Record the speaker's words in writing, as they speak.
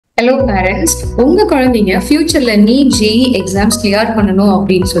Hello parents, உங்க குழந்தைங்க ஃபியூச்சர்ல NEET JEE எக்ஸாம்ஸ் கிளியர் பண்ணணும்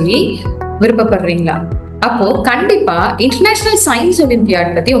அப்படின்னு சொல்லி விருப்பப்படுறீங்களா? அப்போ கண்டிப்பா இன்டர்நேஷனல் சயின்ஸ்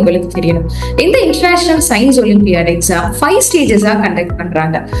ஒலிம்பியாட் பத்தி உங்களுக்கு தெரியணும். இந்த international science olympiad exam 5 ஸ்டேஜஸா conduct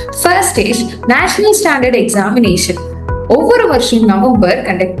பண்றாங்க. First stage national standard examination ஒவ்வொரு வருஷம் நவம்பர்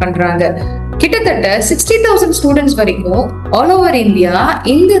கண்டக்ட் பண்றாங்க. கிட்டத்தட்ட 60,000 ஸ்டூடெண்ட்ஸ் வரைக்கும் ஆல் ஓவர் இந்தியா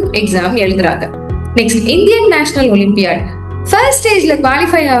இந்த எக்ஸாம் எழுதுறாங்க. Next Indian national olympiad first ஸ்டேஜ்ல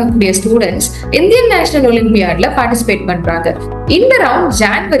குவாலிஃபை ஆகக்கூடிய ஸ்டூடெண்ட்ஸ் இந்தியன் நேஷனல் ஒலிம்பியாட்ல பார்ட்டிசிபேட் பண்றாங்க. இந்த ரவுண்ட்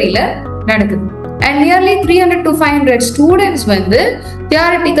ஜனவரியில நடக்குது. And nearly 300 to 500 students வந்து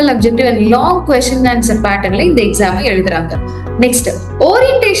theoretical, objective and long question answer patternல இந்த எக்ஸாம் எழுதுறாங்க. Next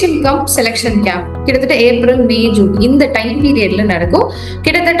orientation come selection camp கிட்டத்தட்ட ஏப்ரல், மே, ஜூன் இந்த டைம் பீரியட்ல நடக்கும்.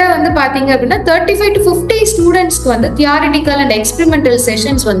 கிட்டத்தட்ட வந்து பாத்தீங்க அப்படின்னா 35 to 50 ஸ்டூடெண்ட்ஸ்க்கு வந்து தியரிட்டிக்கல் அண்ட் எக்ஸ்பெரிமெண்டல்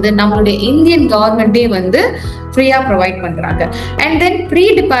செஷன்ஸ் வந்து நம்மளுடைய இந்தியன் கவர்மெண்டே வந்து ஃப்ரீயா ப்ரொவைட் பண்றாங்க. And then pre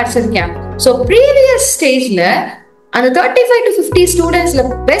departure camp. So previous ஸ்டேஜ்ல அந்த 35 to 50 ஸ்டூடெண்ட்ஸ்ல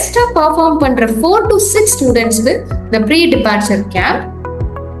பெஸ்டா பெர்ஃபார்ம் பண்ற 4 to 6 ஸ்டூடெண்ட்ஸ்க்கு இந்த ப்ரீ டிபார்ச்சர் கேம்ப்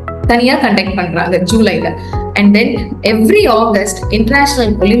தனியா கண்டக்ட் பண்றாங்க ஜூலைல. And then every August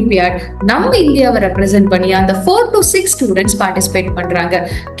international olympiad நம்ம இந்தியாவை ரெப்ரசென்ட் பண்ணி அந்த 4 to 6 ஸ்டூடெண்ட்ஸ் பார்ட்டிசிபேட் பண்றாங்க.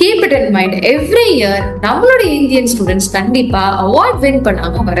 Keep it in mind, every year நம்மளுடைய இந்தியன் ஸ்டூடெண்ட்ஸ் கண்டிப்பா அவார்ட் வின்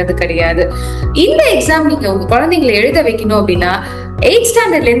பண்ணாம வர்றது கிடையாது. இந்த எக்ஸாம் நீங்க உங்க குழந்தைங்களை எழுத வைக்கணும் அப்படின்னா 8th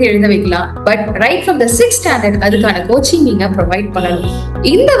ஸ்டாண்டர்ட்ல இருந்து எழுத வைக்கலாம். But right from the 6th standard அதுக்கான கோச்சிங் நீங்க ப்ரொவைட் பண்ணணும்.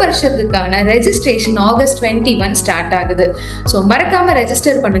 இந்த வருஷத்துக்கான ரெஜிஸ்ட்ரேஷன் ஆகஸ்ட் 21 ஸ்டார்ட் ஆகுது. ஸோ மறக்காம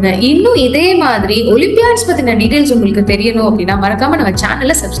ரெஜிஸ்டர் பண்ணுங்க. இன்னும் இதே மாதிரி ஒலிம்பியாட்ஸ் பத்தின டீடைல்ஸ் உங்களுக்கு தெரியணும் அப்படின்னா மறக்காம நம்ம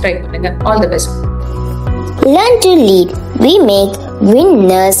சேனலை சப்ஸ்கிரைப் பண்ணுங்க. All the best. Learn to lead. We make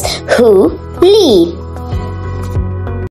winners who lead.